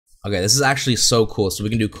Okay, this is actually so cool. So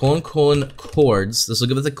we can do : chords. This will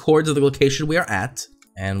give us the chords of the location we are at.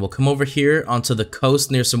 And we'll come over here onto the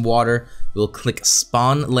coast near some water. We'll click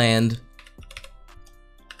spawn land.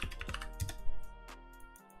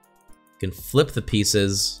 You can flip the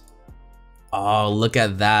pieces. Oh, look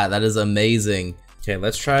at that. That is amazing. Okay,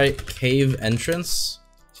 let's try cave entrance.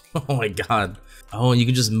 Oh my god. Oh, and you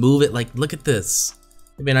can just move it. Like, look at this.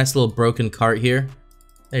 Maybe a nice little broken cart here.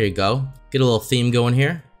 There you go. Get a little theme going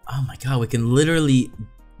here. Oh my god, we can literally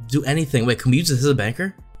do anything. Wait, can we use this as a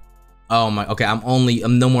banker? Oh my, okay,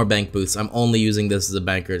 I'm no more bank booths. I'm only using this as a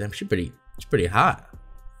banker. Damn, it's pretty hot.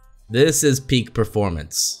 This is peak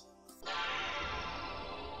performance.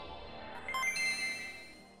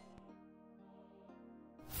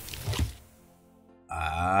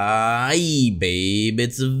 Aye, babe,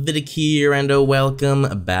 it's Vihtic here, and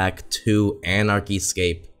welcome back to Anarchy.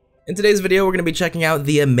 In today's video, we're going to be checking out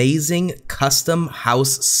the amazing custom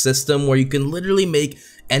house system where you can literally make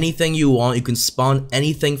anything you want. You can spawn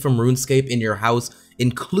anything from RuneScape in your house,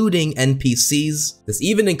 including NPCs. This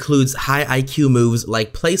even includes high IQ moves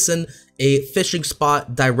like placing a fishing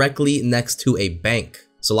spot directly next to a bank.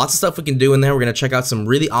 So lots of stuff we can do in there. We're going to check out some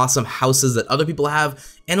really awesome houses that other people have,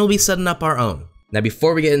 and we'll be setting up our own. Now,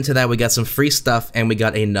 before we get into that, we got some free stuff and we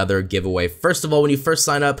got another giveaway. First of all, when you first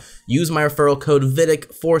sign up, use my referral code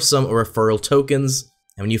Vihtic for some referral tokens.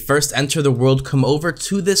 And when you first enter the world, come over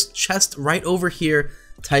to this chest right over here,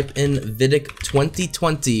 type in Vihtic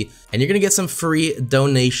 2020, and you're gonna get some free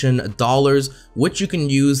donation dollars, which you can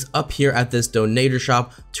use up here at this donator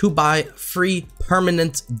shop to buy free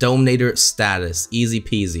permanent donator status. Easy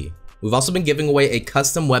peasy. We've also been giving away a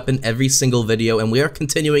custom weapon every single video, and we are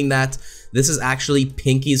continuing that. This is actually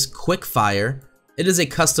Pinky's Quickfire. It is a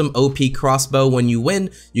custom OP crossbow. When you win,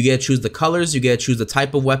 you get to choose the colors, you get to choose the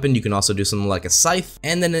type of weapon. You can also do something like a scythe,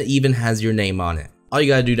 and then it even has your name on it. All you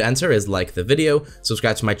gotta do to enter is like the video,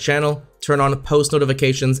 subscribe to my channel, turn on post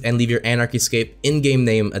notifications, and leave your Anarchy in-game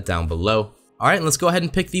name down below. Alright, let's go ahead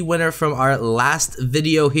and pick the winner from our last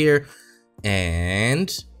video here,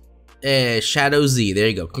 and Shadow Z, there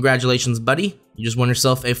you go. Congratulations, buddy. You just won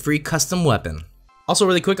yourself a free custom weapon. Also,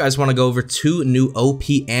 really quick, I just want to go over two new OP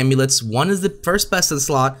amulets. One is the first best in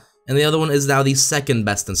slot, and the other one is now the second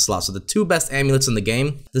best in slot. So the two best amulets in the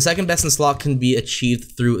game. The second best in slot can be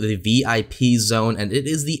achieved through the VIP zone, and it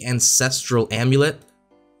is the Ancestral Amulet.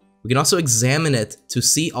 We can also examine it to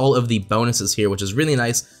see all of the bonuses here, which is really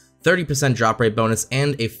nice. 30% drop rate bonus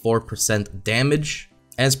and a 4% damage.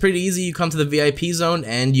 And it's pretty easy. You come to the VIP zone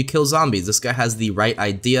and you kill zombies. This guy has the right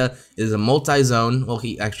idea. It is a multi-zone. Well,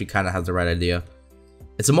 he actually kind of has the right idea.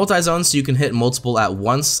 It's a multi-zone, so you can hit multiple at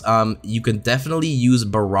once. You can definitely use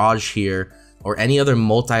Barrage here or any other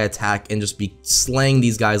multi-attack and just be slaying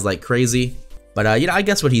these guys like crazy. But, you know, I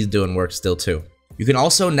guess what he's doing works still too. You can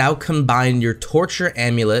also now combine your Torture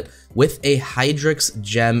Amulet with a Hydrix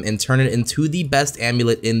Gem and turn it into the best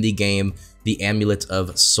amulet in the game, the Amulet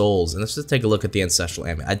of Souls. And let's just take a look at the Ancestral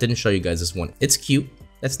Amulet. I didn't show you guys this one. It's cute.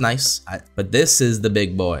 That's nice. But this is the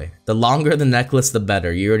big boy. The longer the necklace, the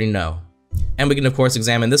better. You already know. And we can, of course,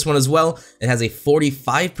 examine this one as well. It has a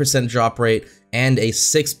 45% drop rate and a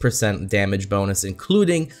 6% damage bonus,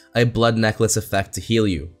 including a blood necklace effect to heal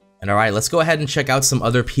you. And alright, let's go ahead and check out some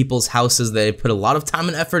other people's houses that they put a lot of time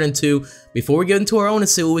and effort into before we get into our own and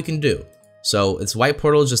see what we can do. So it's White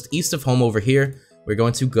Portal just east of home over here. We're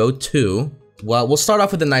going to go to, well, we'll start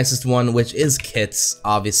off with the nicest one, which is Kit's.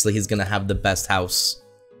 Obviously, he's gonna have the best house.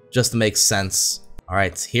 Just makes sense.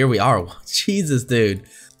 Alright, here we are. Jesus, dude.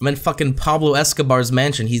 I'm in fucking Pablo Escobar's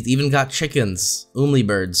mansion. He's even got chickens. Oomly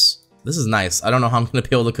birds. This is nice. I don't know how I'm gonna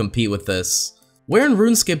be able to compete with this. Where in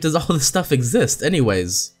RuneScape does all this stuff exist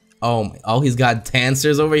anyways? Oh, he's got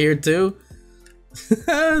dancers over here too?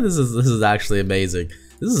 This is actually amazing.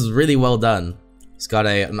 This is really well done. He's got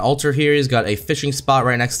an altar here. He's got a fishing spot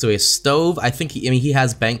right next to a stove. I think he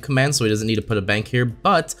has bank commands, so he doesn't need to put a bank here,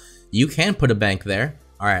 but you can put a bank there.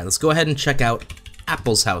 All right, let's go ahead and check out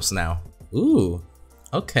Apple's house now. Ooh,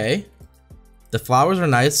 okay. The flowers are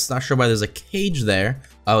nice. Not sure why there's a cage there.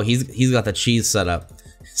 Oh, he's got the cheese set up.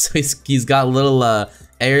 So he's got little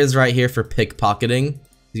areas right here for pickpocketing.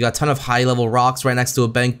 He's got a ton of high-level rocks right next to a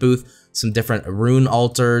bank booth. Some different rune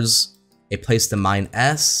altars. A place to mine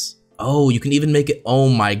S. Oh, you can even make it. Oh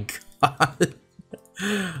my god.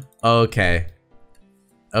 Okay.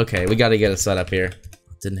 Okay, we gotta get it set up here.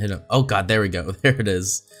 Didn't hit him. Oh god, there we go. There it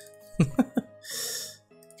is.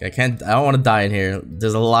 Okay, I don't want to die in here.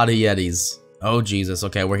 There's a lot of Yetis. Oh Jesus.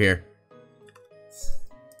 Okay, we're here.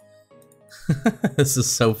 This is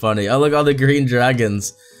so funny. Oh, look, all the green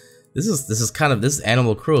dragons. This is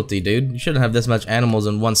animal cruelty, dude. You shouldn't have this much animals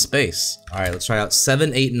in one space. Alright, let's try out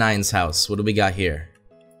 789's house. What do we got here?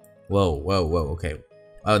 Whoa, whoa, whoa, okay.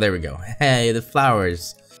 Oh, there we go. Hey, the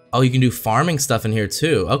flowers. Oh, you can do farming stuff in here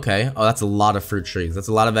too. Okay. Oh, that's a lot of fruit trees. That's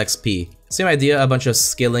a lot of XP. Same idea, a bunch of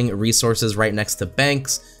skilling resources right next to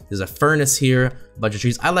banks. There's a furnace here, a bunch of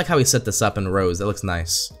trees. I like how he set this up in rows. That looks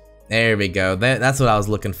nice. There we go. That's what I was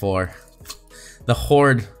looking for. The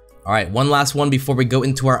horde. Alright, one last one before we go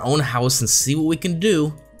into our own house and see what we can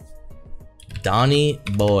do. Donnie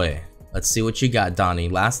boy. Let's see what you got, Donnie.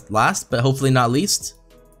 Last, but hopefully not least.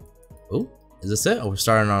 Oh, is this it? Oh, we're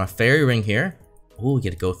starting on a fairy ring here. Oh, we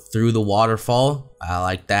get to go through the waterfall. I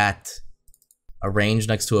like that. Arranged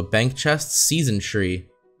next to a bank chest. Season tree.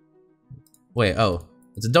 Wait, oh.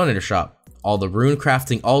 It's a donator shop. All the rune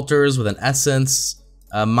crafting altars with an essence.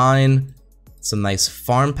 Mine. Some nice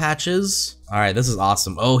farm patches. Alright, this is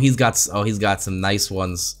awesome. Oh, he's got some nice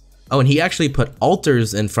ones. Oh, and he actually put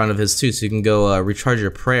altars in front of his too, so you can go recharge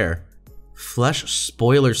your prayer. Flesh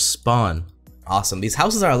spoiler spawn. Awesome. These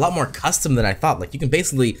houses are a lot more custom than I thought. Like, you can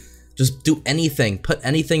basically just do anything, put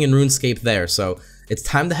anything in RuneScape there. So it's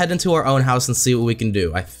time to head into our own house and see what we can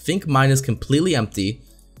do. I think mine is completely empty.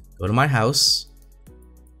 Go to my house.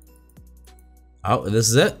 Oh, this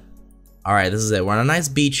is it? Alright, this is it. We're on a nice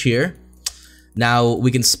beach here. Now,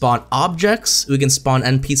 we can spawn objects, we can spawn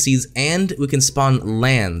NPCs, and we can spawn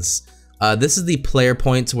lands. This is the player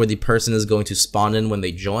point where the person is going to spawn in when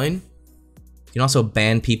they join. You can also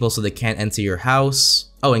ban people so they can't enter your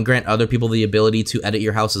house. Oh, and grant other people the ability to edit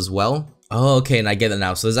your house as well. Oh, okay, and I get it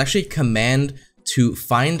now. So there's actually a command to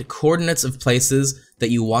find coordinates of places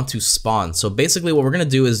that you want to spawn. So basically what we're gonna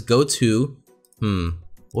do is go to, what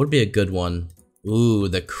would be a good one? Ooh,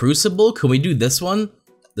 the Crucible? Can we do this one?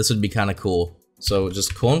 This would be kind of cool. So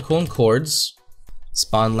just colon chords,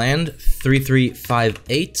 spawn land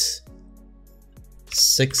 3358,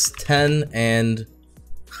 610, and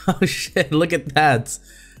oh shit, look at that.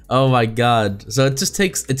 Oh my god. So it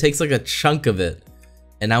takes like a chunk of it.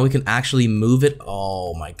 And now we can actually move it.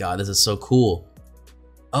 Oh my god, this is so cool.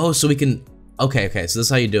 Oh, so we can, okay, so this is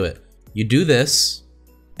how you do it. You do this,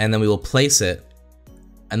 and then we will place it.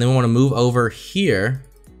 And then we want to move over here.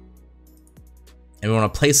 And we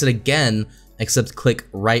want to place it again, except click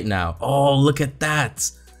right now. Oh, look at that.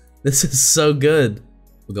 This is so good.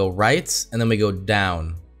 We go right, and then we go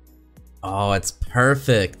down. Oh, it's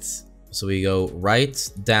perfect. So we go right,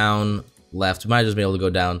 down, left. We might just be able to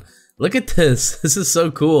go down. Look at this. This is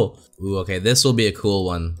so cool. Ooh, okay, this will be a cool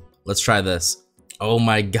one. Let's try this. Oh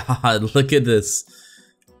my god, look at this.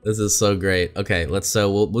 This is so great. Okay, let's,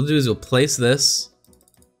 so what we'll do is we'll place this,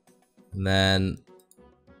 and then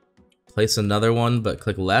place another one, but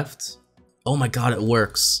click left. Oh my god, it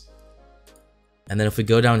works. And then if we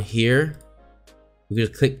go down here, we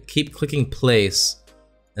just keep clicking place,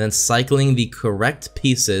 and then cycling the correct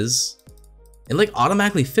pieces. It like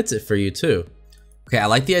automatically fits it for you too. Okay, I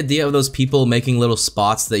like the idea of those people making little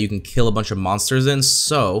spots that you can kill a bunch of monsters in,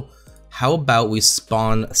 so how about we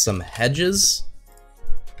spawn some hedges?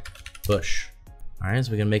 Bush. Alright,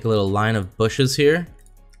 so we can make a little line of bushes here.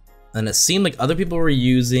 And it seemed like other people were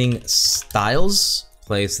using stiles.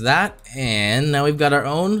 Place that, and now we've got our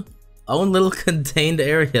own little contained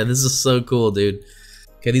area. This is so cool, dude.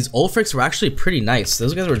 Okay, these Ulfrics were actually pretty nice.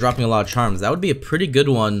 Those guys were dropping a lot of charms. That would be a pretty good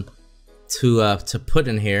one to put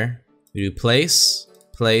in here. We do place.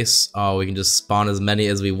 Oh, we can just spawn as many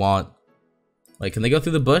as we want. Wait, can they go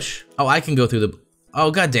through the bush? Oh, I can go through the,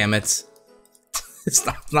 oh god damn it. It's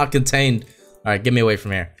not contained. Alright, get me away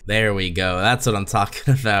from here. There we go. That's what I'm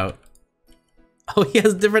talking about. Oh, he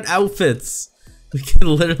has different outfits. We can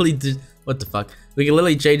literally do, what the fuck? We can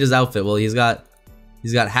literally change his outfit. Well, he's got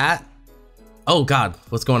hat. Oh god,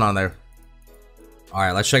 what's going on there?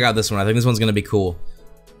 Alright, let's check out this one. I think this one's gonna be cool.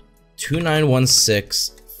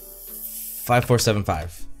 2916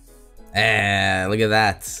 5475. Look at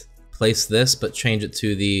that. Place this, but change it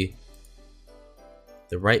to the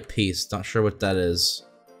right piece. Not sure what that is.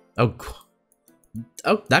 Oh,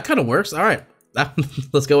 that kind of works. Alright,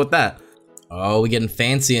 let's go with that. Oh, we're getting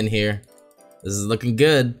fancy in here. This is looking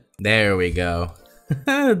good. There we go.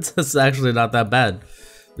 It's actually not that bad.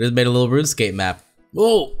 We just made a little RuneScape map.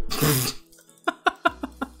 Whoa!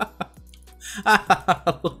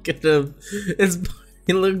 Look at him.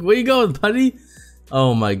 Look, where you going, buddy?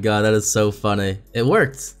 Oh my god, that is so funny. It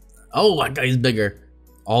worked. Oh my god, he's bigger.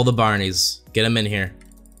 All the Barneys. Get him in here.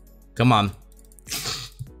 Come on.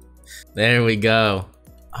 There we go.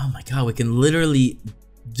 Oh my god, we can literally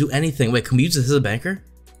do anything. Wait, can we use this as a banker?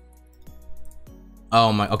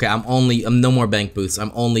 Oh my, okay, I'm no more bank booths.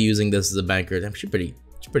 I'm only using this as a banker. Damn, she's pretty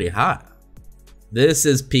hot. This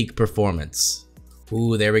is peak performance.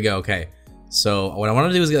 Ooh, there we go. Okay. So what I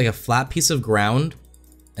want to do is get like a flat piece of ground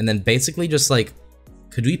and then basically just like,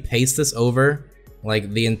 could we paste this over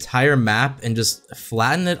like the entire map and just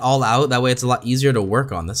flatten it all out? That way it's a lot easier to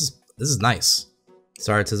work on. This is nice.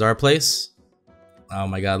 Sorry, it's our place. Oh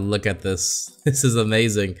my god, look at this. This is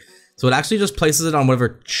amazing. So it actually just places it on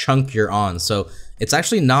whatever chunk you're on. So it's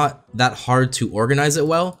actually not that hard to organize it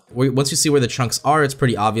well. Once you see where the chunks are, it's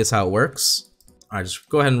pretty obvious how it works. Alright, just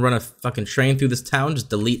go ahead and run a fucking train through this town. Just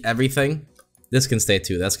delete everything. This can stay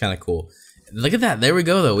too. That's kind of cool. Look at that. There we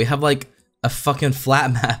go though. We have like a fucking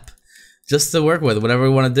flat map just to work with, whatever we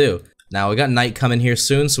want to do. Now we got night coming here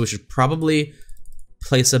soon, so we should probably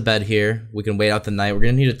place a bed here. We can wait out the night. We're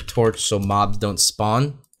gonna need a torch so mobs don't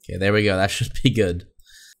spawn. Okay, there we go. That should be good.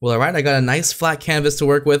 Well, alright, I got a nice flat canvas to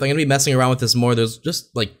work with. I'm gonna be messing around with this more. There's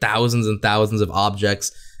just like thousands and thousands of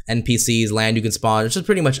objects, NPCs, land you can spawn. It's just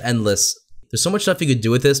pretty much endless. There's so much stuff you could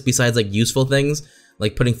do with this besides like useful things,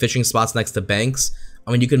 like putting fishing spots next to banks.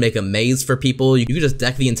 I mean, you could make a maze for people. You could just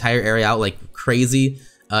deck the entire area out like crazy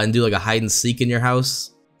and do like a hide and seek in your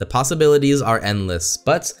house. The possibilities are endless,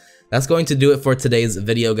 but that's going to do it for today's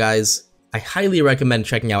video, guys. I highly recommend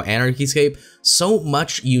checking out Anarchyscape. So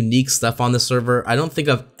much unique stuff on the server. I don't think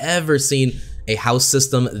I've ever seen a house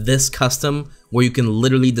system this custom where you can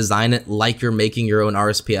literally design it like you're making your own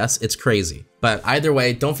RSPS. It's crazy. But either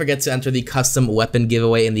way, don't forget to enter the custom weapon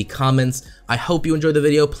giveaway in the comments. I hope you enjoyed the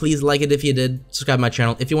video. Please like it if you did. Subscribe to my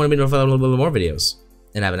channel if you want to be notified of a little bit more videos.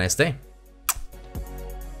 And have a nice day.